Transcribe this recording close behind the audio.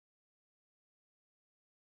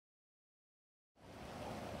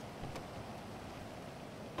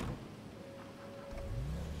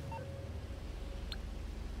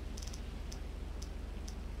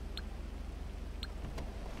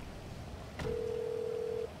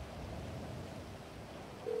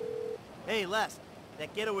Hey, Les,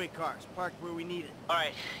 that getaway car's parked where we need it. All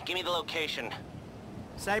right, give me the location.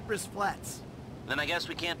 Cypress Flats. Then I guess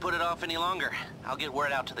we can't put it off any longer. I'll get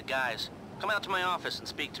word out to the guys. Come out to my office and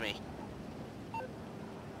speak to me.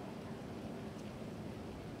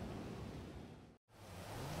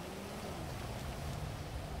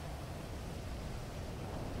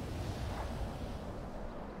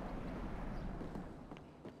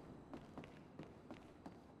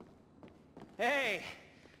 Hey,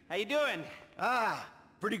 how you doing?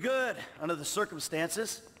 Pretty good, under the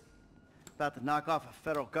circumstances. About to knock off a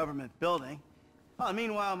federal government building. Oh,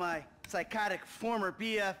 meanwhile, my psychotic former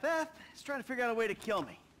BFF is trying to figure out a way to kill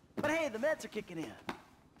me. But hey, the meds are kicking in.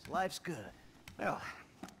 So life's good. Well,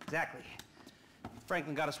 exactly.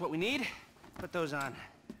 Franklin got us what we need. Put those on.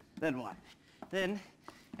 Then what? Then,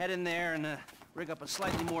 head in there and rig up a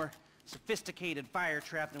slightly more sophisticated fire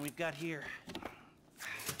trap than we've got here.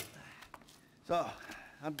 So,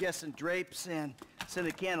 I'm guessing drapes and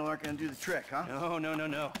scented candle aren't gonna do the trick, huh?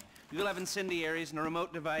 No. You'll have incendiaries and a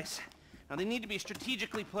remote device. Now, they need to be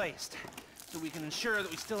strategically placed so we can ensure that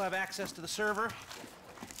we still have access to the server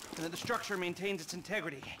and that the structure maintains its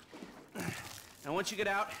integrity. Now, once you get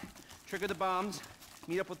out, trigger the bombs,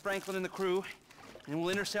 meet up with Franklin and the crew, and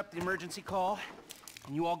we'll intercept the emergency call,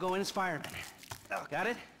 and you all go in as firemen. Oh, got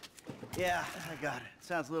it? Yeah, I got it.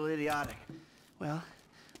 Sounds a little idiotic. Well,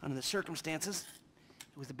 under the circumstances,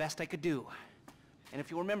 it was the best I could do. And if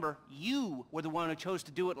you remember, you were the one who chose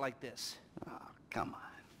to do it like this. Oh, come on.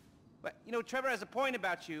 But, you know, Trevor has a point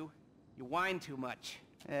about you. You whine too much.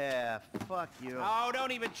 Yeah, fuck you. Oh,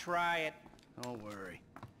 don't even try it. Don't worry.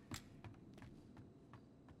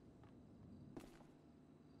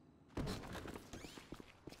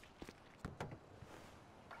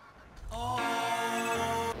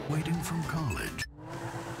 Waiting from college.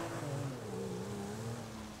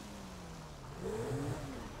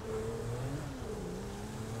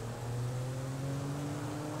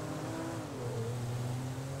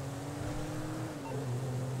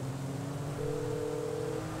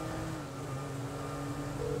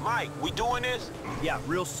 Mike, we doing this? Yeah,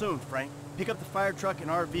 real soon, Frank. Pick up the fire truck and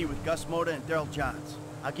RV with Gus Moda and Daryl Johns.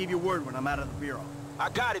 I'll give you word when I'm out of the Bureau. I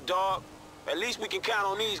got it, dog. At least we can count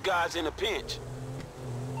on these guys in a pinch.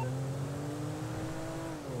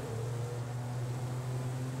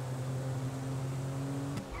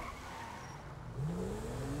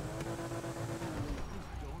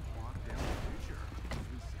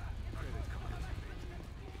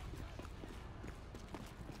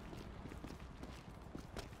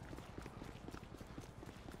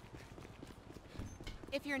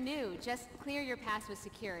 If you're new, just clear your pass with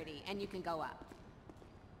security, and you can go up.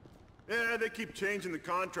 Yeah, they keep changing the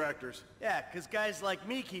contractors. Yeah, 'cause guys like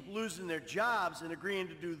me keep losing their jobs and agreeing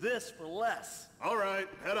to do this for less. All right,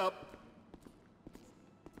 head up.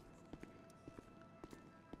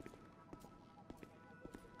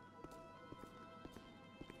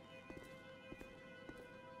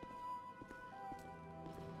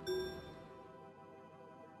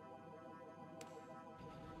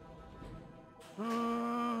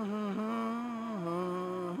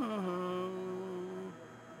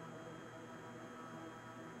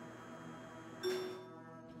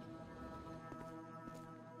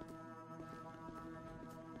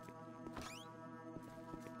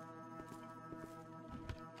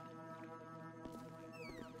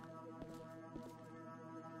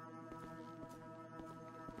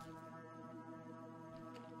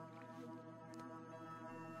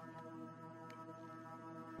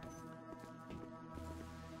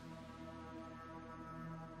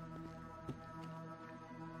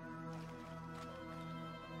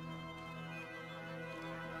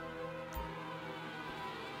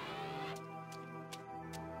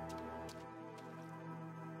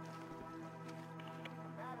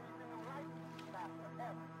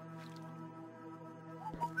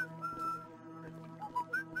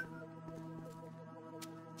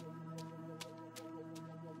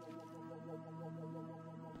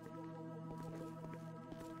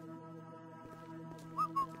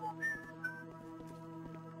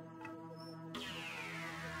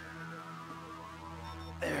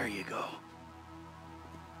 There you go.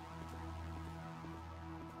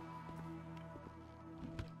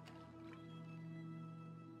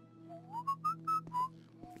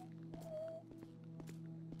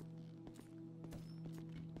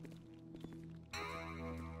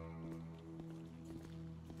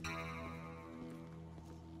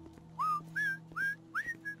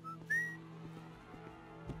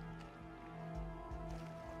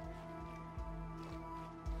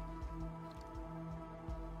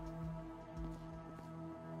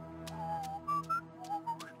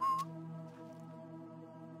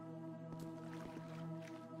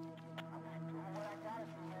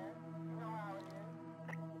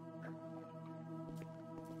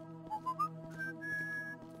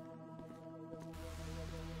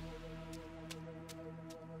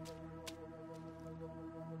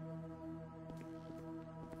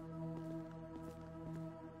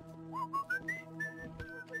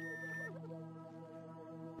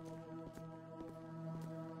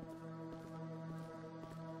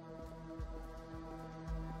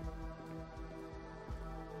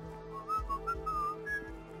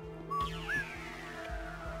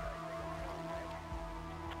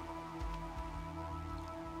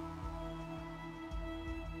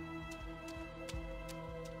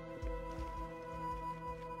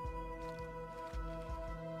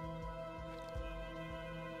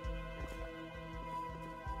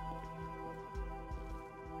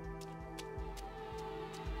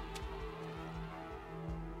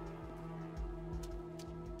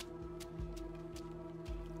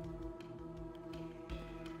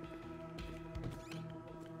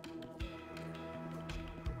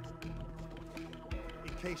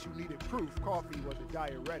 case you needed proof coffee was a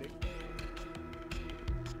diuretic.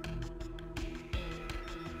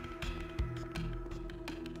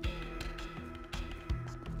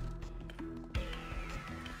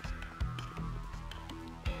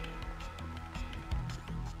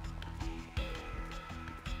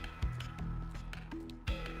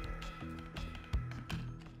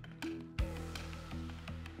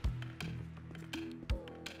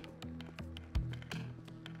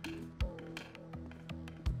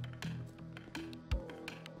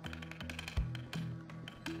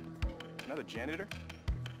 Another janitor?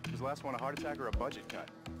 Was the last one a heart attack or a budget cut?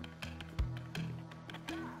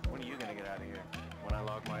 When are you gonna get out of here? When I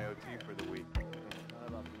log my OT for the week.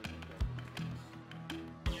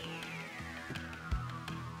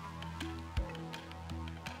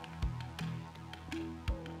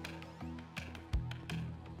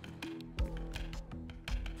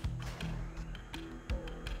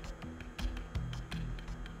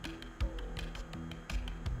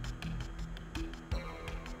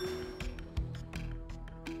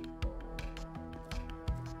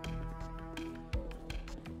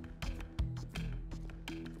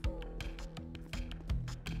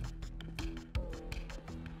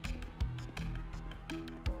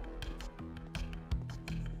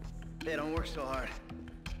 Hey, don't work so hard.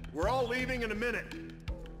 We're all leaving in a minute.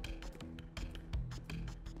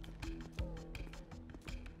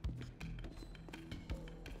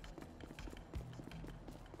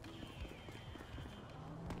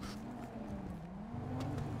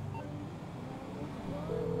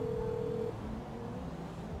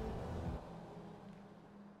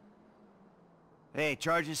 Hey,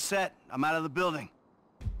 charge is set. I'm out of the building.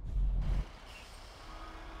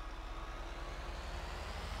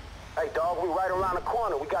 Hey, dog, we right around the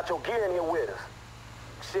corner. We got your gear in here with us.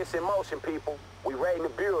 Shit's in motion, people. We raiding the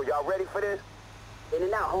Bureau. Y'all ready for this? In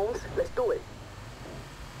and out, Holmes. Let's do it.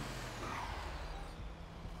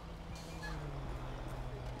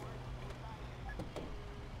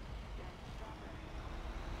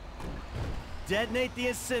 Detonate the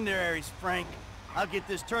incendiaries, Frank. I'll get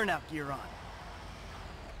this turnout gear on.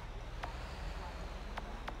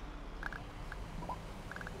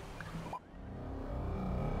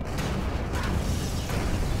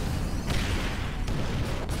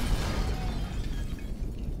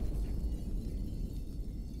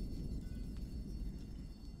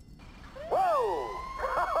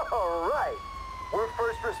 All right. We're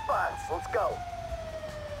first response. Let's go.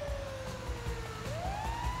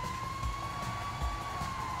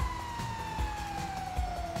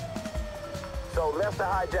 So Lester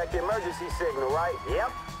hijacked the emergency signal, right?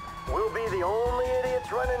 Yep. We'll be the only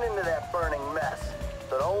idiots running into that burning mess.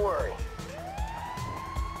 So don't worry.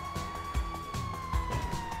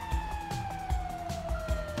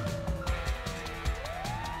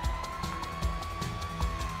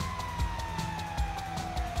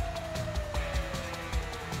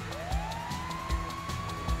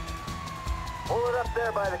 Pull it up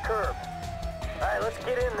there by the curb. All right, let's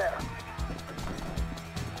get in there.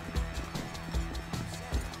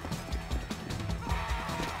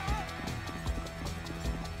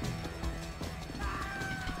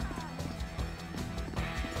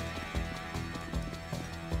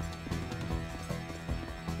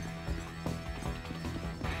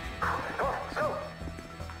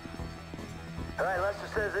 All right, Lester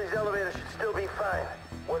says these elevators should still be fine.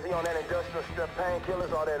 Was he on that industrial strip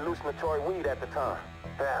painkillers or that hallucinatory weed at the time?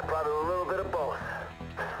 Yeah, probably a little bit of both.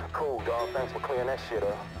 Cool, dog. Thanks for clearing that shit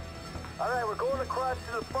up. All right, we're going across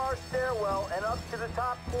to the far stairwell and up to the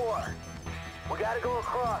top floor. We gotta go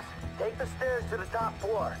across. Take the stairs to the top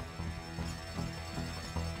floor.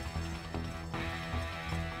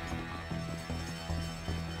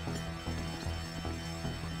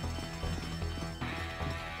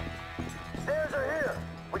 Stairs are here.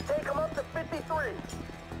 We take them up to 53.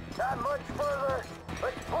 Not much further.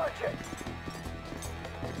 Let's punch it.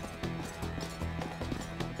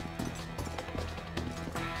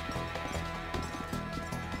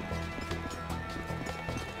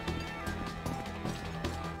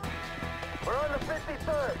 We're on the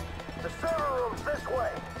 53rd. The server room's this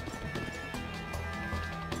way.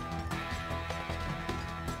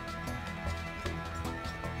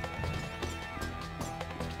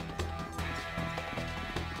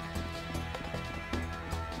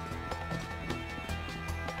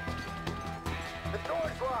 The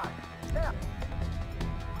door's locked. Now,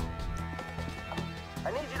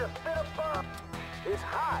 I need you to fit a bomb. It's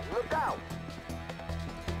hot. Look out.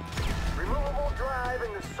 Removable drive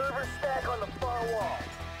and the server stack on the far wall.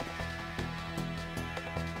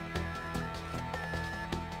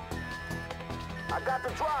 I got the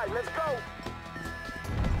drive. Let's go.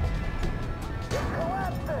 It's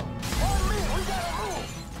collapsing! On me! We gotta move!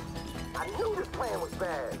 I knew this plan was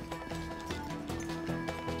bad.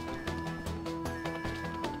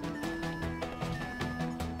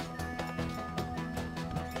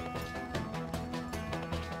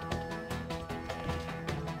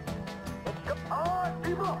 Come on,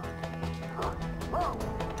 people!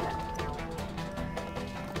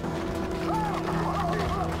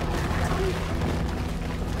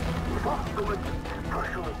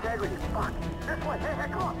 Partial integrity. Fuck. This way. Hey,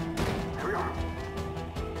 come on. Here we are.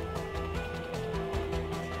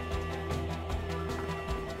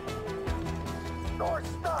 Door's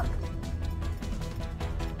stuck.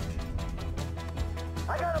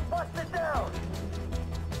 I gotta bust it down.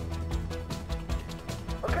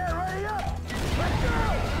 Okay, ready up. Let's go.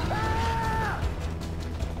 Ah!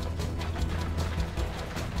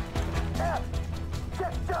 F.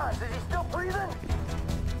 Check John. Is he still breathing?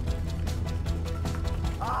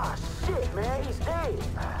 Ah, shit, man, he's dead.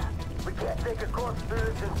 We can't take a corpse through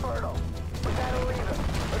this inferno. We gotta leave him.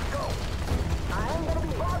 Let's go. I ain't gonna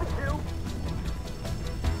be barbecue.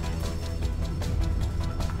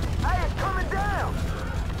 Hey, it's coming down.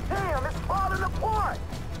 Damn, it's falling apart.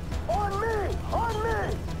 On me, on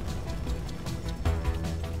me.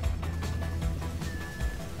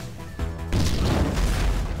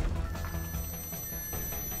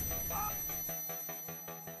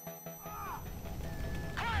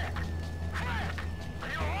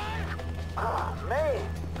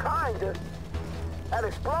 That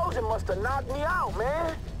explosion must have knocked me out,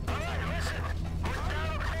 man.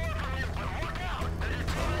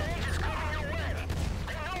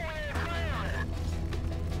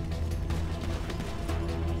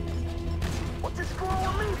 What you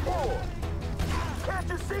screwing me for? Can't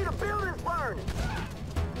you see the building's burning?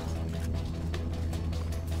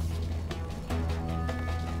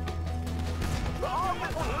 The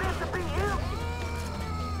office was meant to be empty.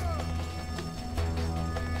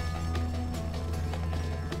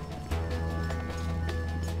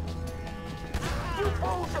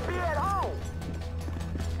 To be at home.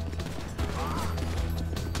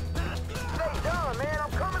 Stay down, man.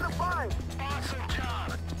 I'm coming to find you. Awesome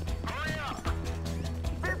job. Hurry up.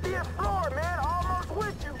 50th floor, man. Almost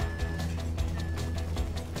with you.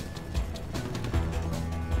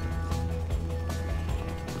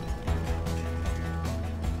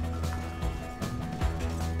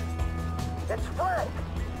 It's Frank.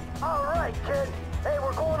 All right, kid. Hey,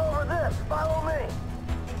 we're going over this. Follow me.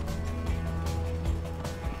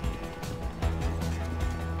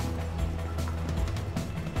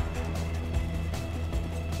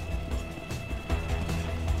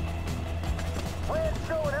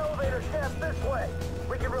 This way.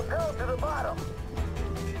 We can rappel to the bottom.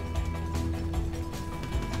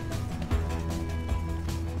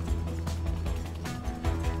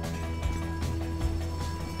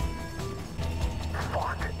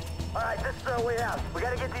 Fuck. All right, this is our way out. We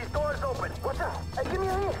gotta get these doors open. What's up? Hey, give me a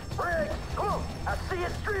hand. Rick, come on. I see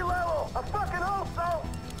it street level. I fucking hope so.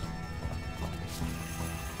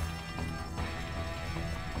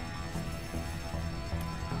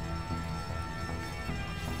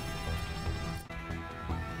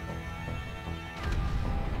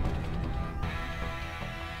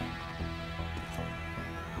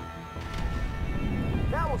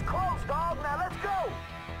 Close, dog. Now let's go.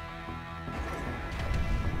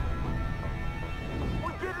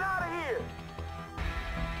 We're getting out of here.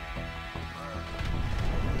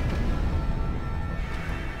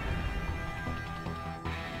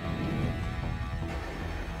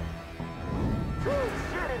 Oh,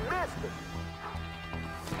 shit, it missed it.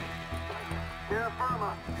 Terra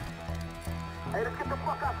firma. Hey, let's get the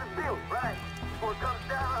fuck out this building, right? Before it comes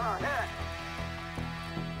down on our head.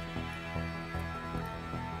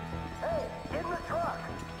 Hey, get in the truck!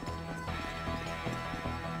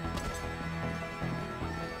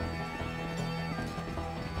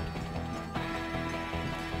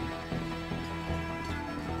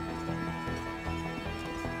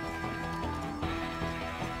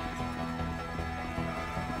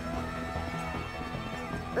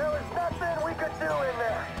 There was nothing we could do in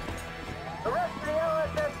there. The rest of the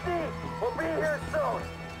LSSD will be here soon.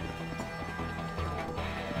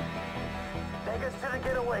 Take us to the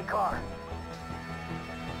getaway car.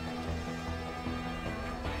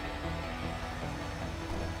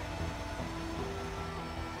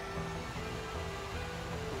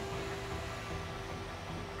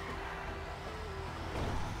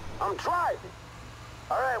 I'm driving.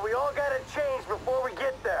 All right, we all gotta change before we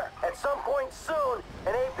get there. At some point soon,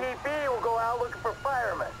 an APB will go out looking for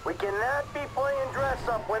firemen. We cannot be playing dress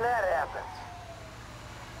up when that happens.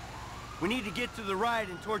 We need to get to the right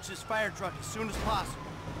and torch this fire truck as soon as possible.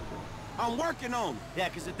 I'm working on it. Yeah,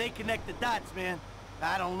 because if they connect the dots, man,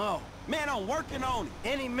 I don't know. Man, I'm working on it.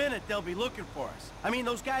 Any minute, they'll be looking for us. I mean,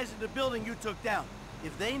 those guys in the building you took down.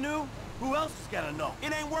 If they knew, who else is gonna know?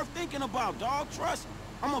 It ain't worth thinking about, dog. Trust me.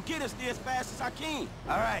 I'm gonna get us there as fast as I can.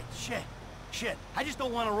 All right, shit. I just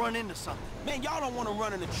don't want to run into something. Man, y'all don't want to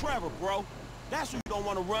run into Trevor, bro. That's who you don't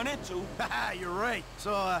want to run into. Haha, you're right.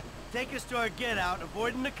 So, take us to our get out,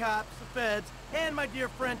 avoiding the cops, the feds, and my dear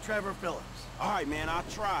friend Trevor Phillips. All right, man, I'll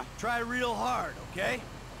try. Try real hard, okay?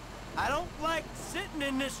 I don't like sitting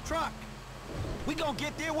in this truck. We gonna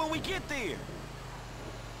get there when we get there.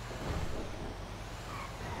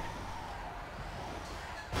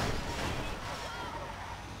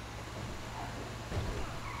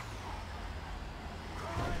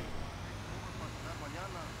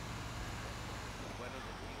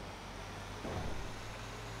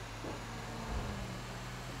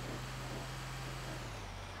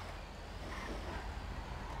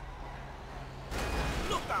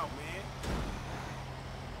 Look out, man.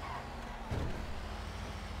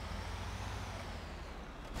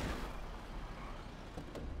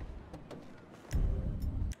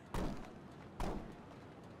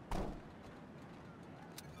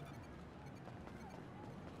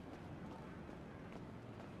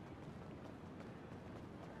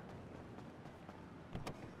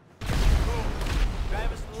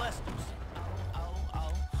 Travis the Lesters.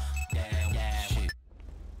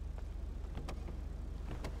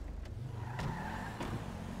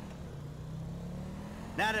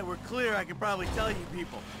 Now that we're clear, I can probably tell you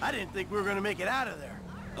people. I didn't think we were gonna make it out of there.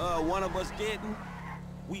 One of us didn't.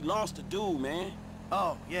 We lost a dude, man.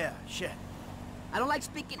 Oh, yeah, shit. I don't like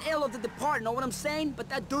speaking ill of the departed, know what I'm saying? But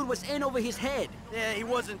that dude was in over his head. Yeah, he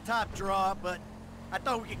wasn't top draw, but I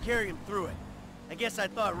thought we could carry him through it. I guess I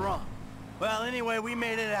thought wrong. Well, anyway, we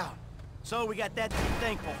made it out. So we got that to be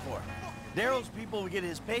thankful for. Daryl's people will get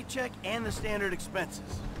his paycheck and the standard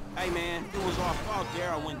expenses. Hey, man, it was our fault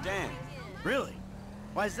Daryl went down. Really?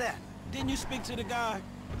 Why's that? Didn't you speak to the guy?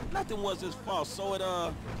 Nothing was his fault, so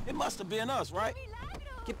it must have been us, right?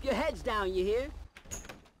 Keep your heads down, you hear?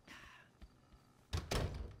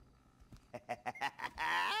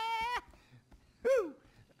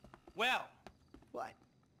 Well, What?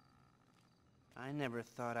 I never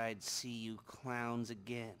thought I'd see you clowns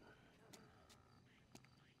again.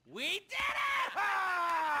 We did it!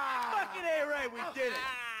 Fucking A right, we did it!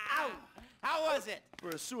 Ow! How was it? For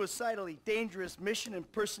a suicidally dangerous mission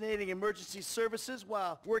impersonating emergency services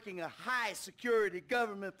while working a high-security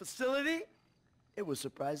government facility, it was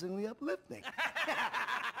surprisingly uplifting.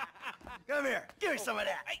 Come here, give me some of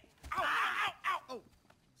that. Hey, ow, ow, ow, ow! Oh,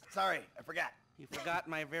 sorry, I forgot. You forgot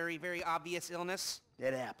my very, very obvious illness?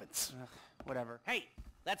 It happens. Ugh, whatever. Hey,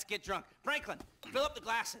 let's get drunk. Franklin, fill up the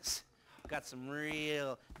glasses. Got some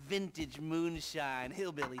real vintage moonshine,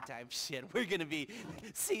 hillbilly type shit. We're gonna be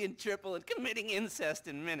seeing triple and committing incest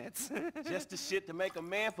in minutes. Just the shit to make a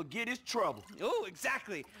man forget his trouble. Oh,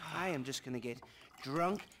 exactly. I am just gonna get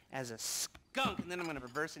drunk as a skunk, and then I'm gonna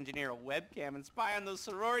reverse engineer a webcam and spy on those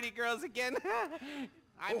sorority girls again.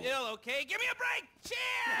 I'm ill, okay? Give me a break!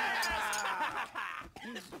 Cheers!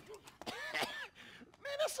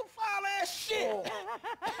 Man, that's some foul-ass shit.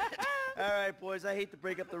 All right, boys, I hate to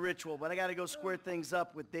break up the ritual, but I gotta go square things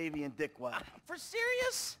up with Davey and Dickwad. For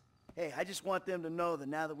serious? Hey, I just want them to know that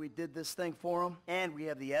now that we did this thing for them, and we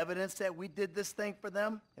have the evidence that we did this thing for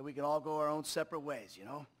them, that we can all go our own separate ways, you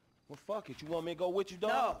know? Well, fuck it. You want me to go with you,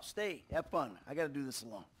 dog? No, stay. Have fun. I gotta do this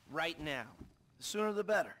alone. Right now. The sooner the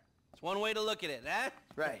better. It's one way to look at it, huh?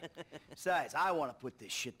 Right. Besides, I want to put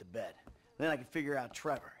this shit to bed. Then I can figure out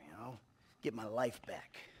Trevor, you know? Get my life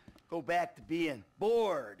back. Go back to being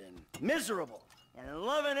bored and miserable and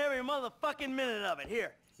loving every motherfucking minute of it.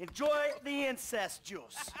 Here, enjoy the incest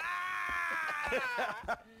juice.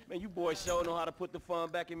 Man, you boys sure know how to put the fun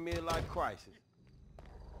back in midlife crisis.